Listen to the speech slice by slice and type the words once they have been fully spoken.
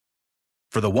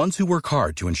For the ones who work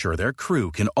hard to ensure their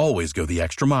crew can always go the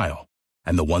extra mile,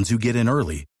 and the ones who get in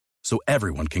early so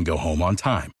everyone can go home on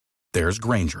time, there's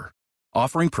Grainger,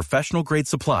 offering professional-grade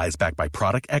supplies backed by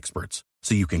product experts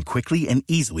so you can quickly and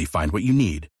easily find what you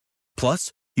need.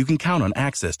 Plus, you can count on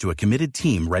access to a committed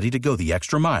team ready to go the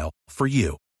extra mile for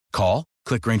you. Call,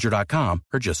 click Grainger.com,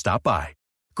 or just stop by.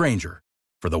 Grainger,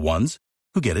 for the ones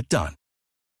who get it done.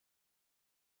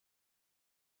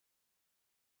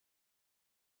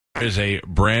 There's a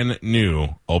brand new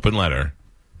open letter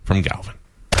from Galvin.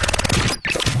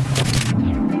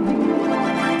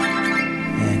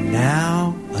 And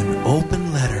now, an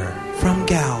open letter from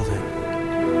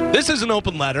Galvin. This is an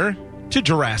open letter to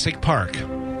Jurassic Park.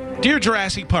 Dear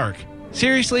Jurassic Park,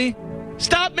 seriously?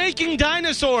 Stop making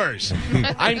dinosaurs!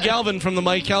 I'm Galvin from the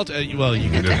Mike Helt. Well,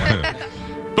 you can do that.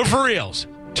 But for reals,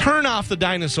 turn off the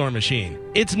dinosaur machine.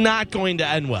 It's not going to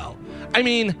end well. I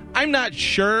mean, I'm not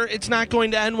sure it's not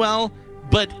going to end well,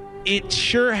 but it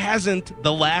sure hasn't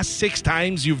the last 6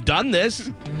 times you've done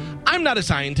this. I'm not a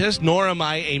scientist, nor am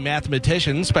I a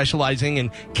mathematician specializing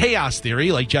in chaos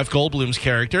theory like Jeff Goldblum's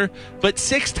character, but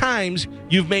 6 times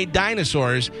you've made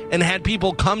dinosaurs and had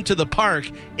people come to the park,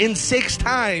 and 6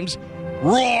 times,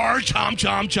 roar, chomp,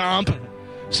 chomp, chomp.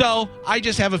 So I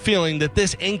just have a feeling that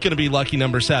this ain't going to be lucky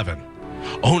number 7.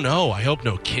 Oh, no, I hope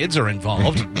no kids are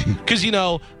involved. Because you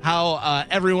know how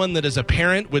everyone that is a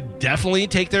parent would definitely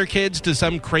take their kids to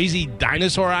some crazy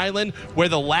dinosaur island where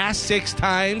the last 6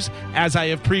 times, as I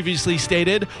have previously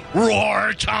stated,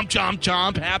 roar, chomp, chomp,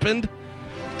 chomp happened.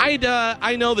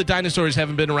 I know that dinosaurs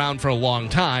haven't been around for a long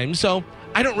time, so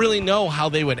I don't really know how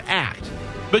they would act.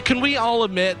 But can we all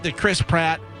admit that Chris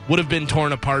Pratt would have been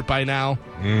torn apart by now?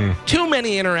 Too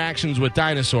many interactions with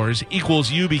dinosaurs equals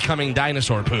you becoming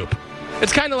dinosaur poop.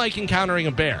 It's kind of like encountering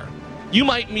a bear. You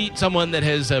might meet someone that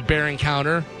has a bear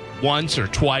encounter once or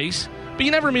twice, but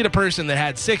you never meet a person that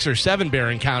had 6 or 7 bear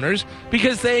encounters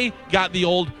because they got the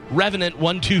old Revenant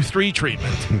 1, 2, 3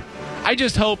 treatment. I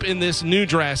just hope in this new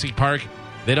Jurassic Park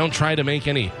they don't try to make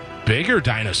any bigger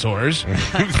dinosaurs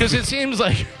because it seems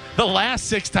like the last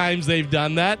 6 times they've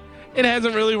done that, it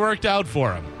hasn't really worked out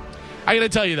for them. I got to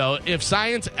tell you, though, if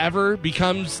science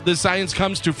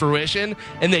comes to fruition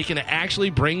and they can actually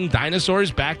bring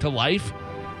dinosaurs back to life,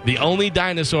 the only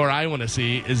dinosaur I want to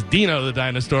see is Dino the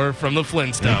dinosaur from the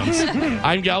Flintstones.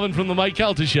 I'm Galvin from the Mike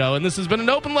Kelta Show, and this has been an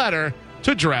open letter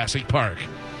to Jurassic Park.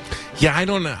 Yeah, I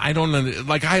don't know.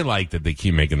 Like, I like that they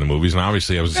keep making the movies, and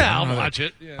obviously I was saying, I'll watch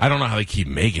it. Yeah. I don't know how they keep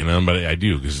making them, but I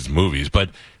do because it's movies.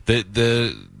 But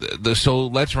so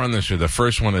let's run this through. The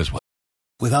first one is what?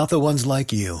 Without the ones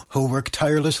like you, who work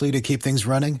tirelessly to keep things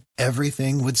running,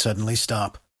 everything would suddenly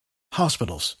stop.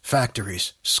 Hospitals,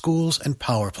 factories, schools, and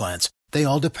power plants, they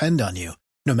all depend on you.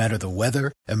 No matter the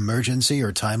weather, emergency,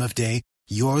 or time of day,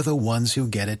 you're the ones who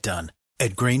get it done.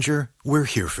 At Grainger, we're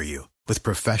here for you with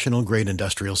professional-grade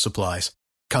industrial supplies.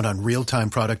 Count on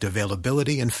real-time product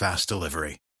availability and fast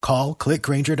delivery. Call, click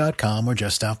Grainger.com, or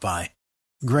just stop by.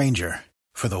 Grainger,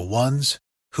 for the ones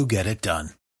who get it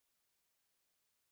done.